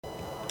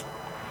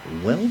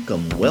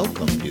Welcome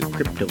to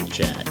Crypto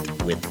Chat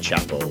with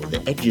Chapo, the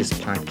edgiest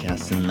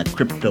podcast in the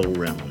crypto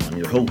realm. I'm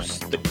your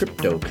host, the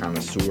crypto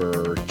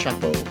connoisseur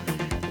Chapo,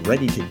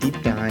 ready to deep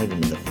dive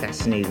into the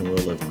fascinating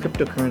world of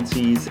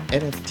cryptocurrencies,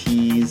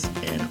 NFTs,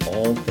 and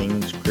all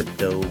things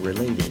crypto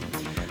related.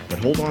 But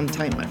hold on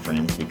tight, my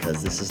friends,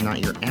 because this is not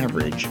your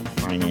average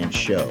finance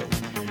show.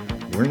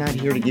 We're not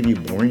here to give you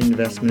boring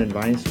investment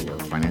advice or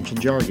financial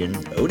jargon.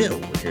 Oh no,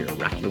 we're here to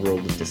rock your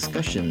world with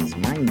discussions,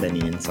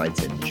 mind-bending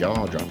insights, and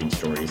jaw-dropping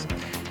stories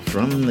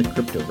from the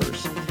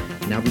cryptoverse.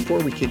 Now, before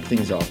we kick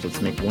things off,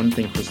 let's make one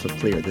thing crystal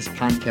clear. This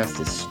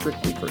podcast is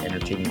strictly for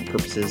entertainment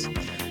purposes.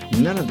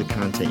 None of the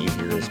content you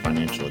hear is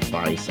financial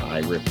advice. I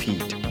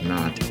repeat,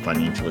 not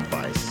financial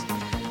advice.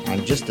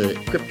 I'm just a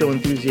crypto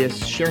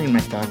enthusiast sharing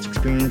my thoughts,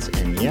 experience,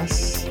 and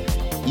yes,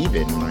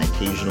 even my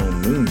occasional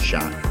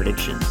moonshot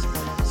predictions.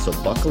 So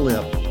buckle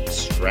up,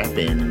 strap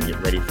in, and get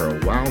ready for a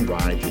wild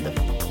ride through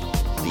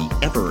the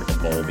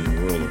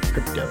ever-evolving world of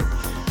crypto.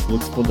 We'll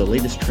explore the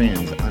latest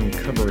trends,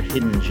 uncover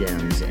hidden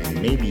gems, and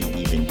maybe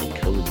even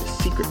decode the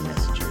secret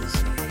messages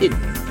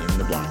hidden in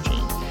the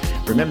blockchain.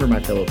 Remember, my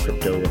fellow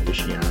crypto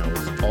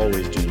aficionados,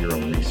 always do your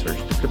own research.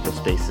 The crypto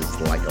space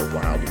is like a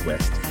wild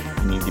west.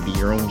 You need to be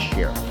your own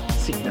sheriff.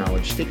 Seek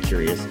knowledge, stay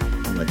curious,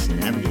 and let's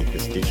navigate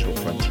this digital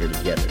frontier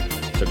together.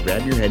 So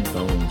grab your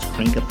headphones,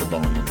 crank up the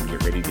volume, and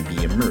get ready to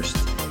be immersed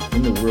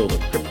in the world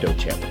of Crypto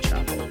Chat with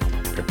Chapo.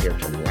 Prepare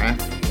to laugh,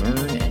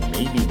 learn, and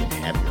maybe even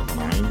have your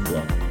mind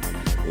blown.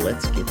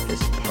 Let's get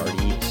this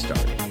party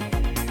started.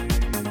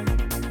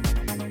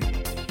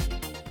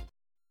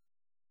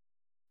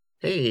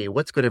 Hey,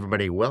 what's good,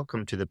 everybody?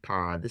 Welcome to the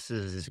pod. This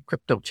is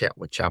Crypto Chat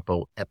with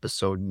Chapo,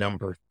 episode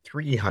number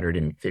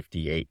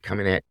 358,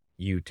 coming at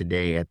you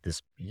today at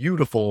this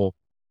beautiful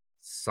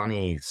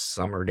sunny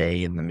summer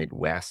day in the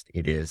Midwest.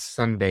 It is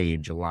Sunday,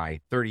 July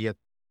 30th.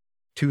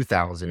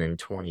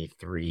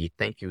 2023.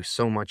 Thank you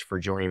so much for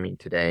joining me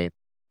today.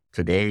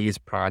 Today's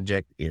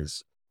project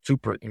is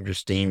super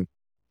interesting.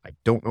 I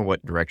don't know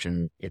what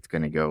direction it's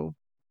going to go,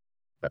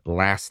 but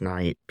last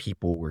night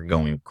people were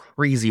going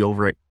crazy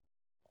over it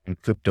on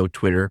crypto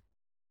Twitter.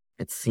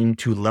 It seemed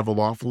to level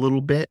off a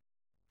little bit.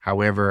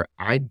 However,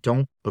 I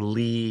don't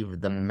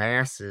believe the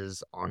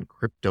masses on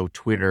crypto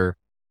Twitter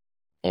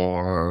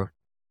are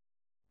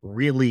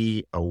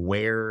really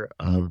aware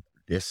of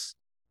this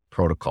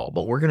protocol,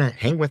 but we're going to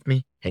hang with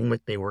me.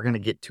 We're going to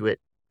get to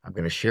it. I'm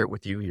going to share it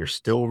with you. You're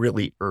still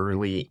really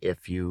early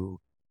if you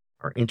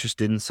are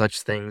interested in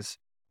such things.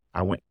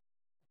 I want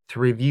to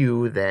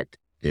review that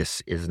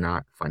this is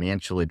not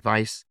financial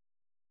advice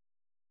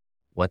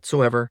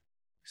whatsoever.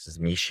 This is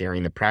me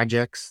sharing the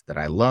projects that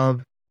I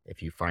love.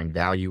 If you find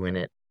value in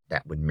it,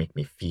 that would make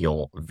me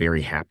feel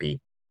very happy.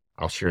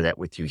 I'll share that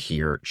with you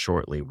here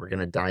shortly. We're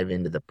going to dive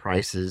into the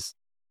prices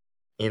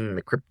in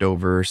the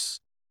cryptoverse.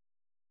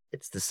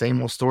 It's the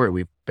same old story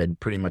we've been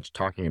pretty much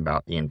talking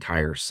about the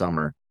entire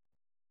summer.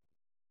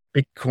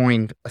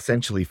 Bitcoin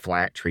essentially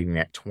flat, trading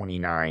at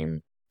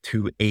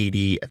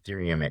 29,280,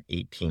 Ethereum at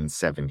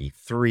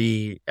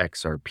 1873,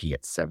 XRP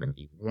at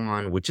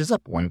 71, which is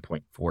up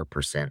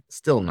 1.4%.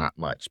 Still not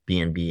much.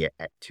 BNB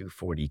at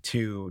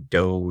 242,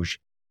 Doge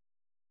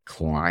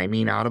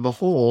climbing out of a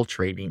hole,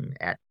 trading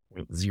at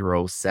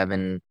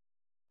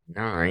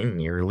 0.079,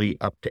 nearly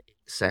up to 8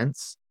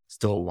 cents.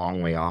 Still a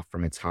long way off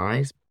from its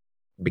highs.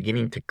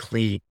 Beginning to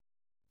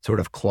sort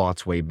of claw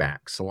its way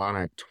back.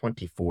 Solana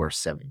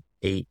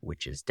 2478,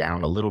 which is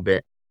down a little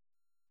bit.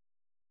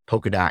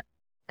 Polkadot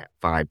at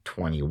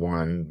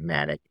 521.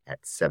 Matic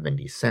at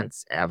 70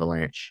 cents.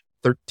 Avalanche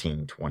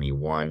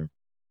 1321.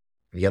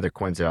 The other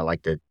coins that I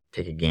like to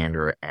take a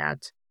gander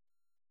at: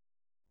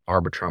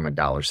 Arbitrum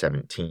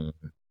 $1.17.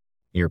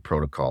 Near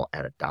Protocol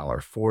at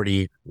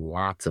 $1.40.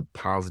 Lots of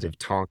positive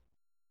talk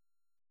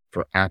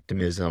for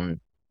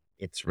optimism.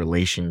 Its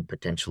relation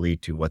potentially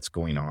to what's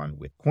going on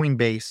with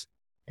Coinbase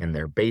and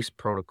their base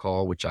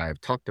protocol, which I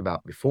have talked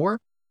about before,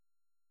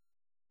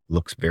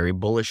 looks very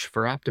bullish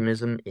for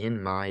optimism,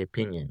 in my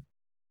opinion.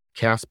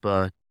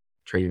 Caspa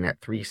trading at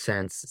 3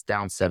 cents. It's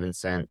down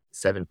 7% in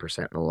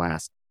the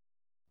last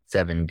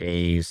 7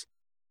 days.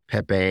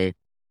 Pepe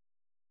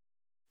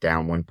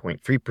down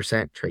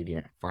 1.3%, trading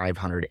at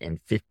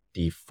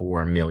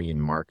 554 million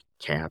market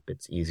cap.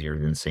 It's easier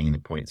than saying the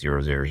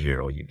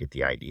 0.000. You get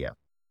the idea.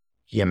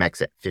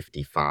 EMX at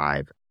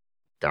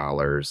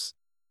 $55,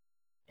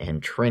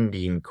 and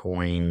trending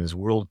coins,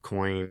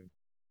 WorldCoin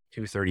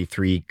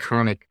 233,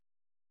 Conic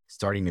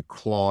starting to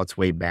claw its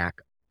way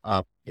back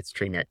up. It's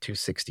trading at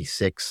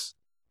 266.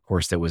 Of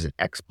course, there was an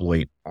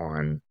exploit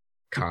on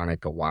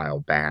Conic a while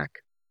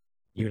back.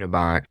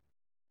 Unibot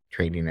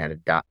trading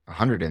at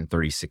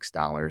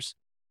 $136,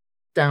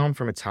 down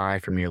from its high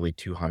from nearly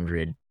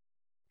 200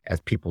 as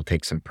people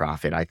take some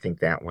profit. I think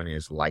that one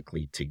is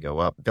likely to go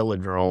up.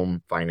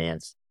 Velodrome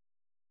Finance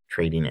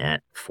trading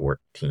at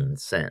 14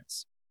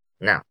 cents.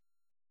 Now,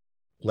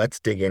 let's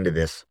dig into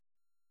this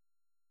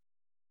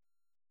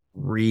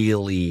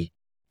really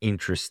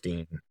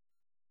interesting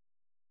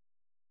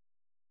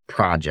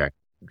project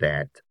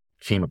that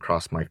came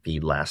across my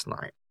feed last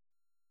night.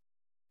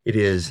 It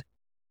is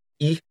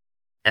Eth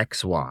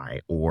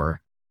XY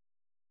or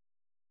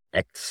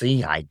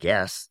XC, I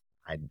guess.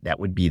 That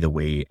would be the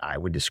way I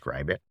would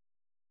describe it.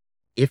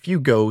 If you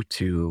go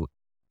to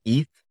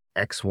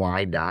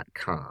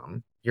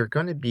ethxy.com, you're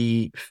going to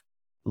be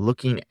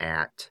looking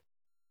at,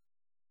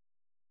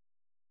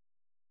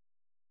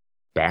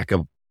 lack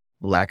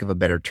of a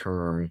better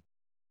term,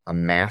 a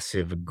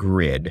massive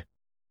grid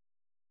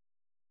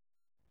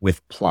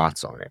with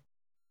plots on it.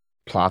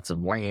 Plots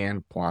of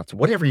land, plots,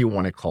 whatever you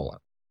want to call it.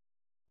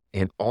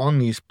 And on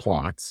these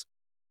plots,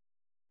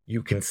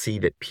 you can see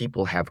that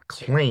people have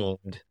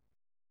claimed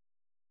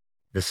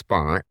the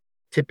spot.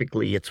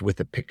 Typically, it's with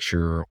a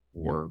picture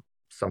or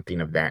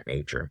something of that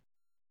nature.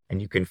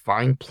 And you can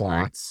find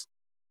plots,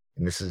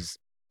 and this is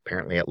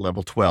apparently at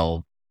level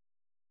 12.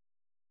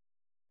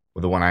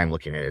 Well, the one I'm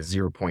looking at is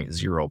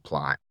 0.0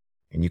 plot.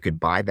 And you could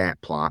buy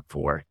that plot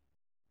for,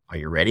 are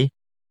you ready?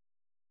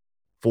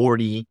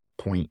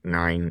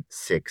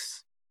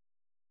 40.96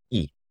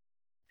 ETH.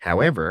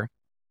 However,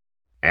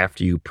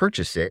 after you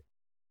purchase it,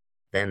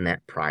 then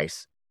that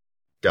price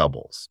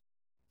doubles.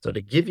 So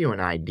to give you an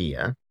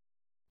idea,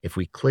 if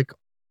we click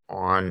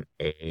on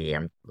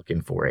I'm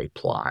looking for a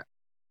plot,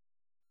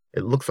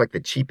 it looks like the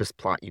cheapest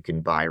plot you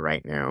can buy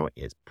right now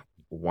is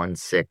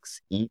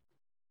 0.16 ETH.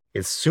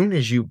 As soon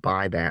as you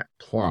buy that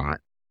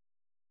plot,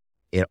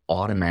 it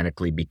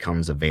automatically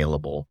becomes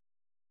available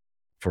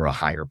for a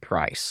higher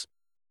price.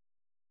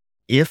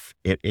 If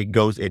it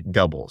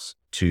doubles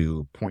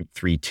to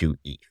 0.32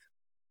 ETH.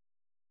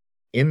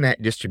 In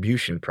that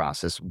distribution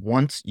process,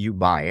 once you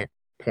buy it,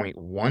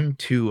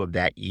 0.12 of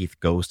that ETH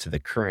goes to the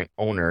current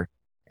owner,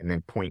 and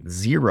then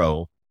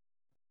 0.04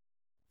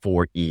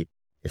 ETH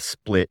is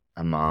split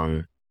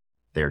among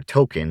their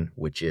token,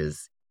 which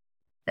is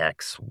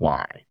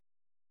XY.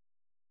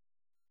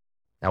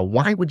 Now,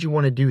 why would you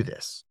want to do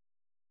this?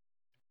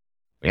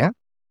 Yeah,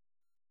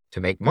 to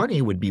make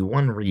money would be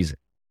one reason.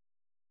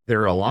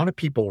 There are a lot of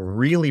people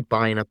really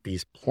buying up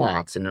these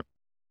plots,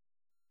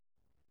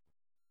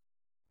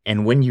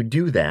 and when you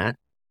do that,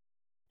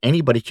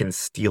 anybody can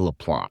steal a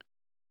plot.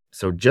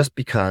 So just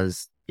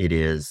because it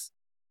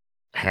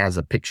has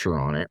a picture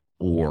on it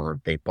or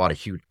they bought a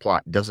huge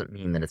plot doesn't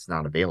mean that it's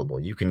not available.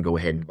 You can go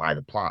ahead and buy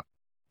the plot.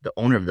 The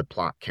owner of the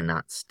plot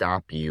cannot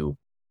stop you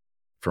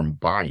from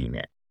buying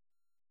it.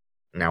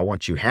 Now,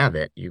 once you have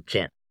it, you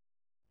can't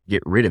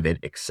get rid of it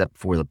except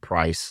for the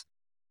price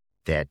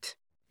that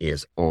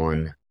is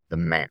on the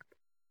map.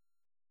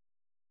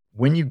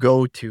 When you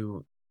go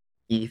to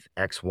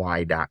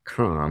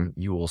ethxy.com,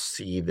 you will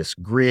see this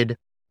grid.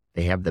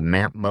 They have the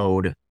map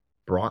mode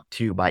brought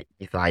to you by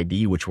Eth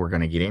ID, which we're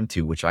going to get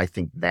into, which I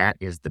think that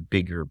is the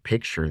bigger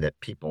picture that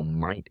people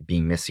might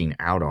be missing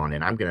out on.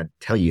 And I'm going to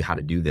tell you how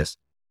to do this.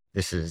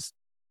 This is,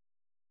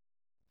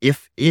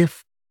 if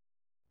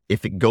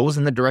it goes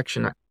in the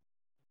direction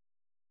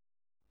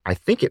I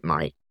think it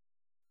might,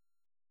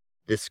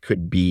 this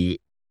could be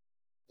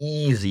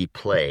easy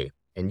play.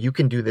 And you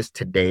can do this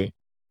today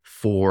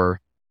for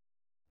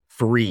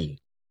free.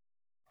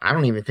 I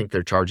don't even think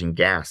they're charging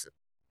gas, at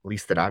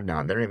least that I've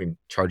known. They're not even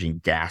charging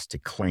gas to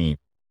claim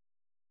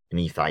an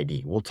Eth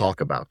ID. We'll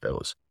talk about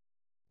those.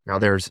 Now,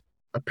 there's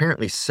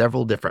apparently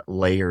several different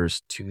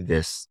layers to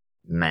this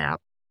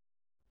map.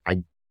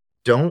 I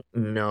don't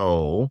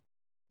know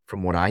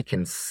from what I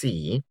can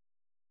see,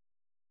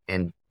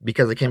 and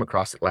because I came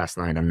across it last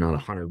night, I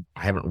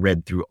haven't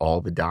read through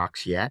all the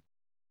docs yet.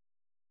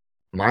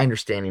 My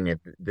understanding is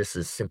that this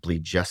is simply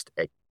just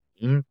a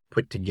game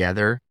put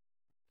together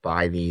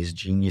by these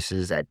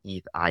geniuses at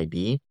Eth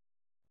ID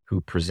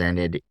who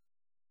presented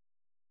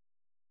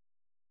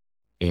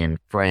in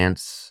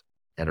France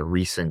at a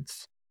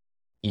recent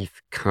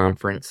ETH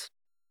conference.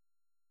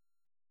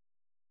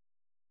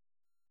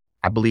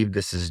 I believe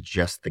this is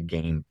just the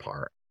game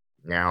part.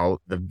 Now,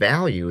 the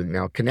value,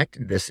 connected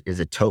to this is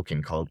a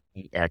token called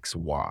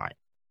EXY.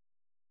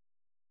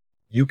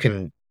 You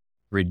can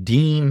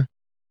redeem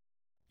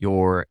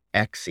your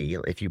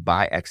XE. If you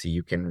buy XE,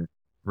 you can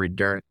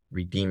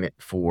redeem it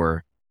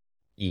for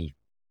ETH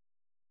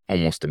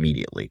almost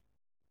immediately.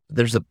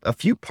 There's a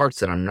few parts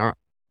that I'm not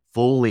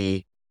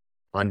fully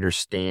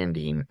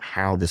understanding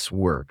how this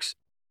works.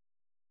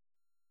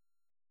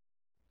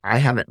 I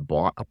haven't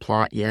bought a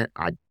plot yet.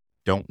 I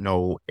don't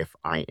know if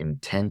I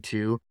intend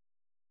to.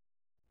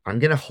 I'm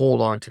going to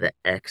hold on to the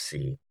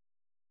XE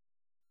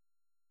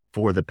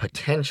for the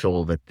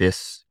potential that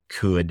this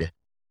could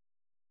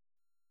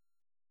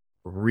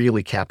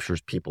really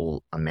captures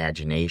people's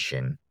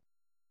imagination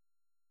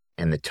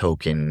and the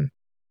token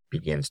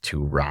begins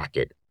to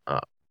rocket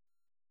up.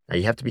 Now,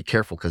 you have to be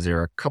careful because there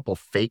are a couple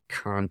fake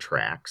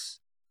contracts.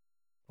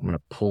 I'm going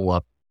to pull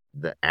up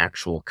the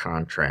actual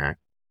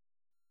contract.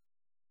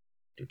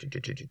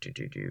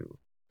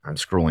 I'm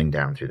scrolling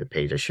down through the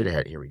page. I should have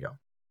had, here we go.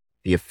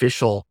 The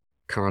official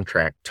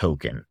contract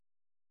token.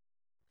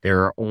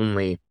 There are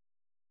only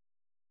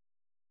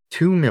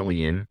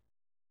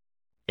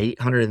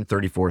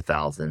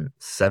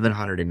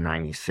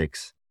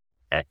 2,834,796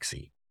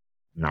 XE.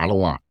 Not a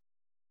lot.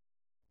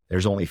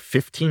 There's only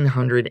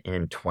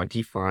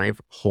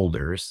 1,525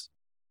 holders.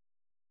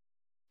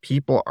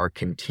 people are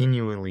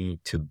continually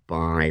to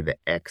buy the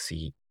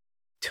XE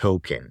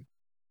token.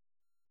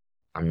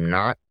 I'm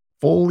not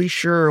fully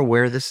sure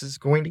where this is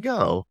going to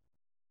go.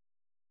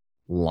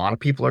 A lot of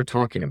people are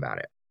talking about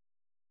it.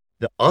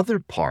 The other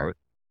part,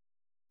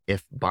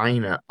 if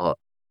buying a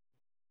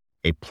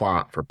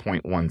plot for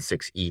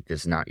 0.16 ETH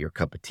is not your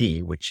cup of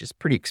tea, which is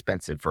pretty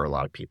expensive for a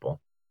lot of people,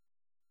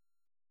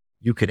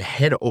 you could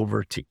head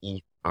over to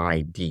Eth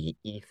ID,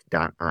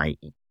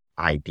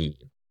 Eth.ID,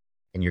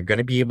 and you're going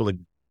to be able to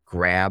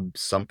grab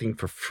something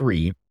for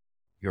free,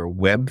 your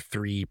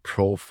Web3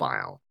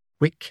 profile,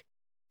 quick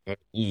and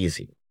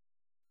easy.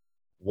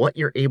 What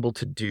you're able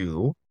to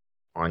do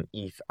on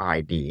Eth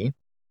ID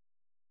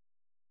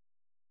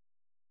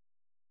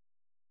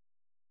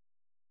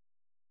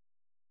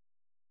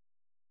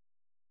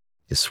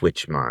to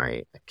switch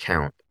my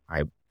account.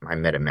 My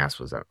MetaMask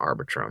was on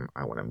Arbitrum.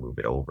 I want to move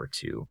it over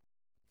to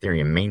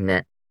Ethereum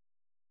mainnet.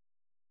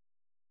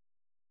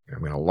 And I'm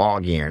going to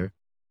log in. And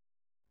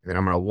then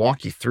I'm going to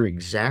walk you through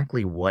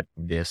exactly what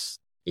this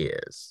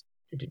is.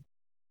 It's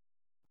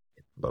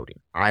loading.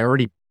 I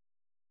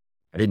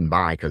didn't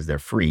buy because they're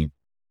free.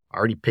 I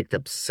already picked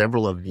up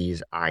several of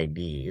these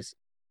IDs.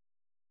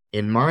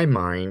 In my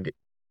mind,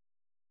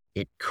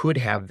 it could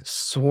have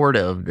sort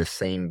of the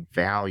same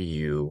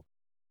value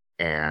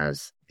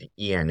as the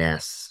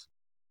ENS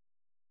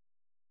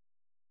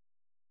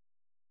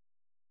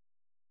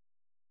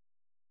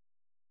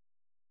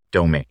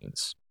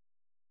domains.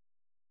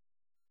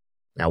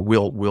 Now,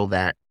 will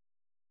that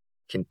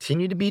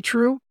continue to be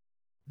true?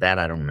 That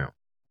I don't know.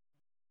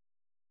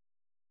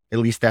 At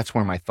least that's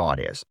where my thought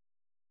is.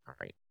 All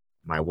right,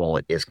 my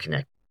wallet is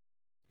connected.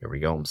 Here we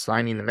go. I'm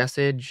signing the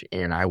message,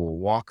 and I will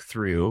walk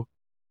through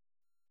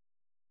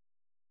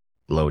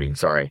loading.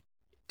 Sorry,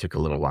 took a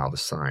little while to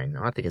sign.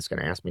 I think it's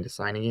going to ask me to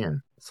sign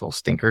again. This little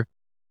stinker.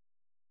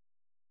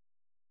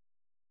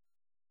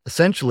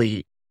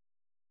 Essentially,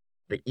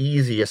 the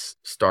easiest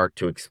start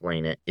to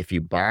explain it, if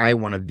you buy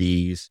one of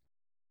these,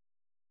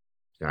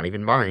 not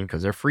even buying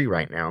because they're free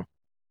right now,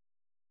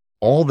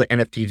 all the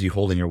NFTs you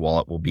hold in your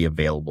wallet will be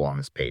available on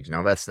this page.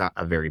 Now, that's not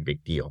a very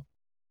big deal.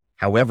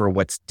 However,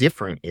 what's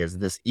different is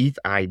this Eth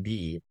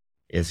ID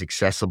is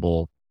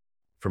accessible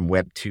from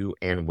Web 2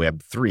 and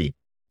Web 3.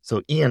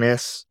 So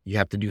ENS, you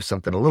have to do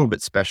something a little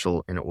bit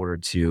special in order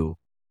to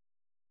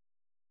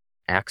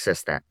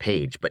access that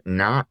page, but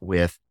not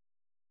with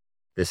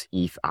this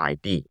Eth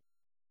ID.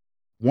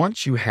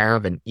 Once you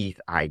have an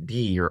Eth ID,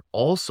 you're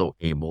also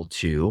able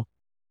to, here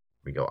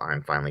we go,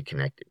 I'm finally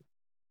connected.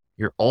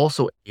 You're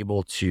also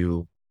able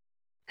to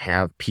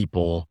have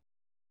people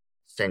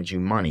send you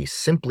money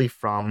simply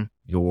from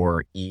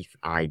your Eth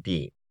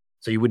ID.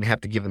 So you wouldn't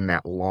have to give them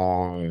that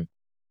long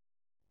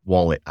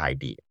wallet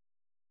ID.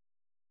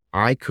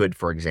 I could,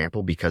 for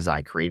example, because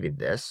I created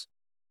this,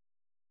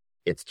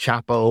 it's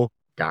chapo.me.eth.id.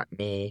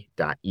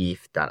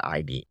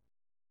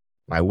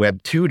 My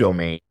Web 2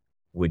 domain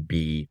would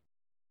be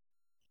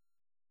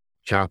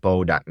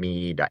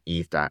chapo.me.eth.id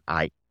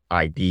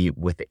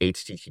with the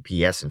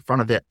HTTPS in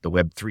front of it. The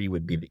Web 3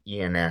 would be the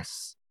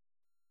ENS :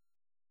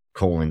 /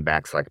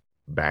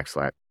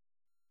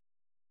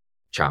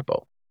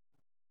 Chapo.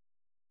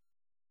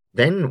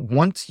 Then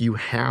once you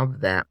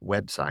have that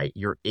website,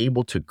 you're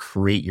able to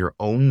create your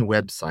own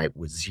website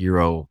with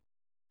zero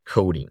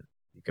coding.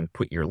 You can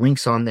put your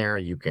links on there.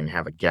 You can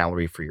have a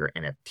gallery for your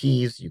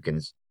NFTs. You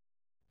can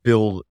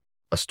build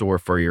a store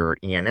for your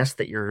ENS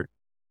that you're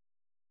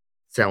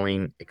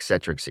selling,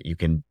 etc. You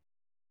can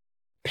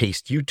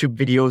paste YouTube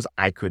videos.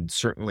 I could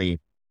certainly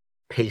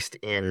paste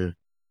in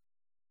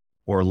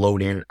or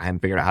load in. I haven't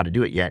figured out how to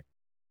do it yet,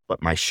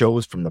 but my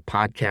shows from the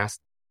podcast,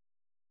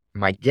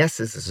 my guess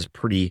is this is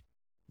pretty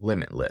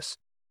limitless.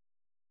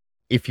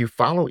 If you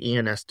follow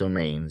ENS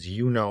domains,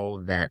 you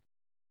know that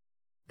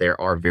there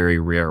are very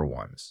rare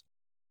ones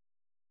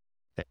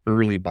that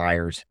early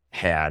buyers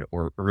had,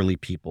 or early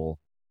people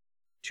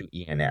to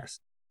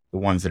ENS. The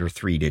ones that are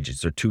 3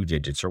 digits or 2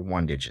 digits or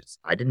 1 digits.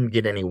 I didn't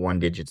get any 1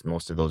 digits.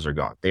 Most of those are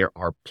gone. There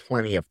are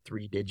plenty of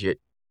 3-digit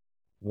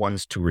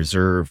ones to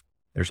reserve.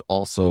 There's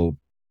also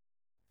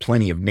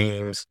plenty of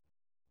names.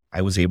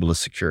 I was able to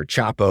secure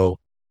Chapo.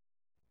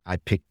 I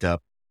picked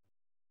up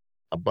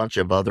a bunch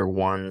of other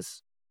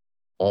ones,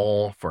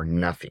 all for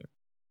nothing.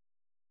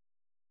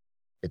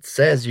 It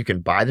says you can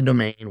buy the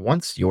domain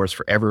once, yours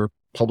forever,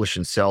 publish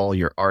and sell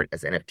your art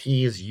as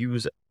NFTs,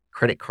 use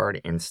credit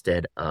card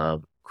instead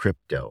of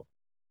crypto.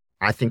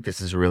 I think this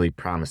is really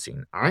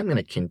promising. I'm going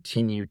to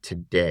continue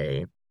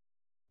today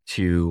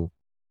to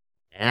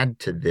add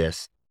to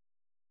this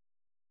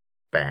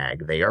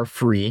bag. They are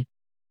free.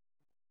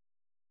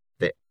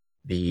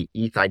 The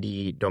Eth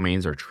ID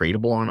domains are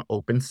tradable on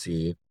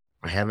OpenSea.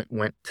 I haven't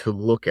went to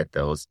look at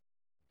those.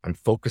 I'm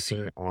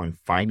focusing on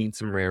finding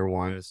some rare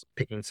ones,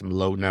 picking some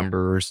low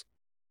numbers,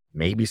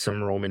 maybe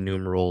some Roman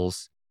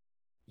numerals.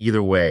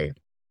 Either way,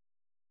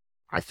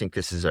 I think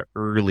this is an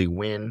early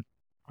win.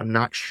 I'm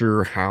not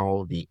sure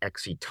how the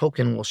XE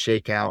token will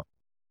shake out.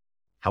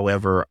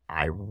 However,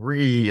 I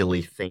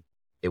really think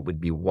it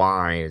would be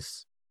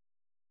wise,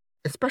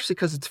 especially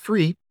because it's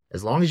free,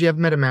 As long as you have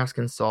MetaMask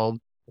installed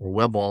or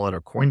Web Wallet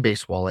or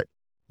Coinbase Wallet,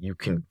 you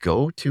can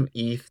go to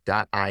Eth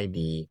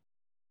ID,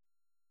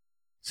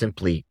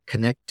 simply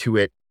connect to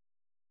it,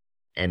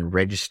 and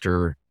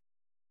register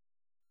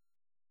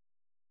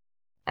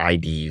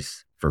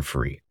IDs for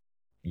free.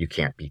 You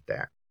can't beat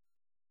that.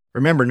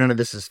 Remember, none of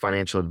this is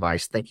financial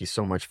advice. Thank you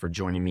so much for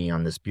joining me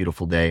on this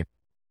beautiful day.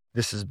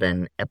 This has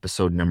been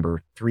episode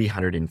number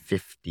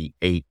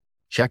 358.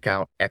 Check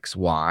out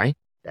XY.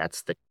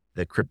 That's the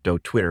crypto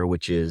Twitter,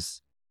 which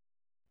is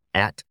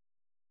at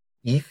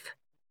Eth,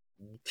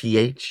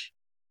 ETH,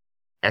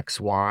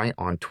 XY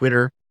on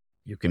Twitter.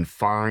 You can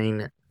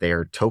find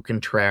their token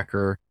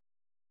tracker.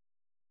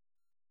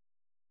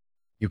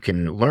 You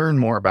can learn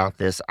more about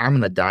this. I'm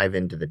going to dive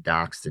into the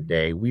docs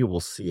today. We will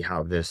see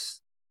how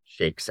this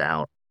shakes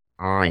out.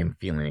 I am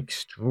feeling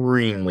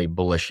extremely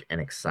bullish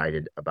and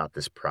excited about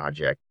this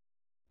project.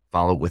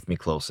 Follow with me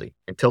closely.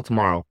 Until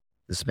tomorrow,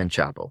 this has been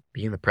Chapo.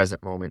 Be in the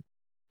present moment.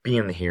 Be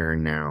in the here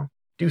and now.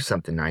 Do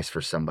something nice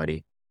for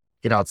somebody.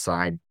 Get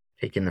outside.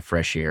 Take in the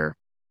fresh air.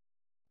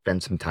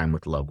 Spend some time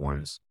with loved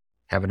ones.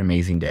 Have an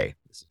amazing day.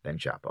 This has been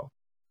Chapo.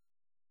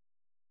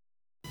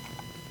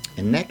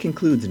 And that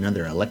concludes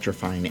another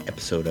electrifying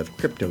episode of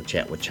Crypto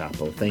Chat with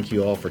Chapo. Thank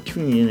you all for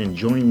tuning in and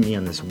joining me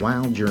on this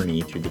wild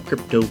journey through the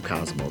crypto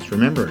cosmos.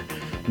 Remember,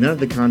 none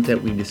of the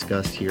content we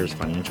discussed here is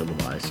financial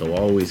advice, so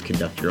always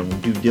conduct your own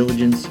due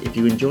diligence. If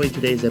you enjoyed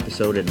today's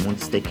episode and want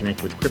to stay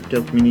connected with the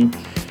crypto community,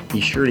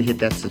 be sure to hit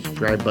that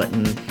subscribe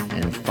button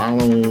and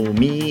follow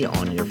me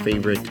on your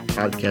favorite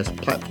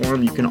podcast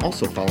platform. You can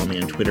also follow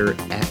me on Twitter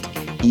at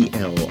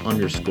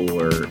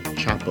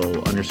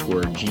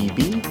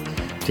EL_Chapo_GB.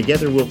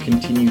 Together, we'll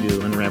continue to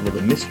unravel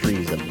the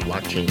mysteries of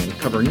blockchain and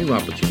cover new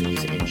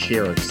opportunities and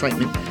share our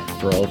excitement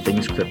for all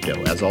things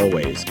crypto. As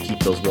always, keep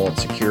those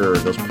wallets secure,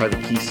 those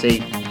private keys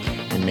safe,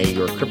 and may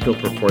your crypto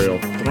portfolio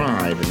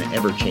thrive in the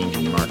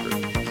ever-changing market.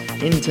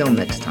 Until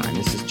next time,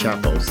 this is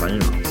Chapo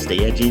signing off.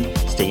 Stay edgy,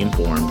 stay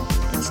informed,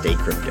 and stay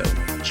crypto.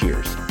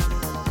 Cheers.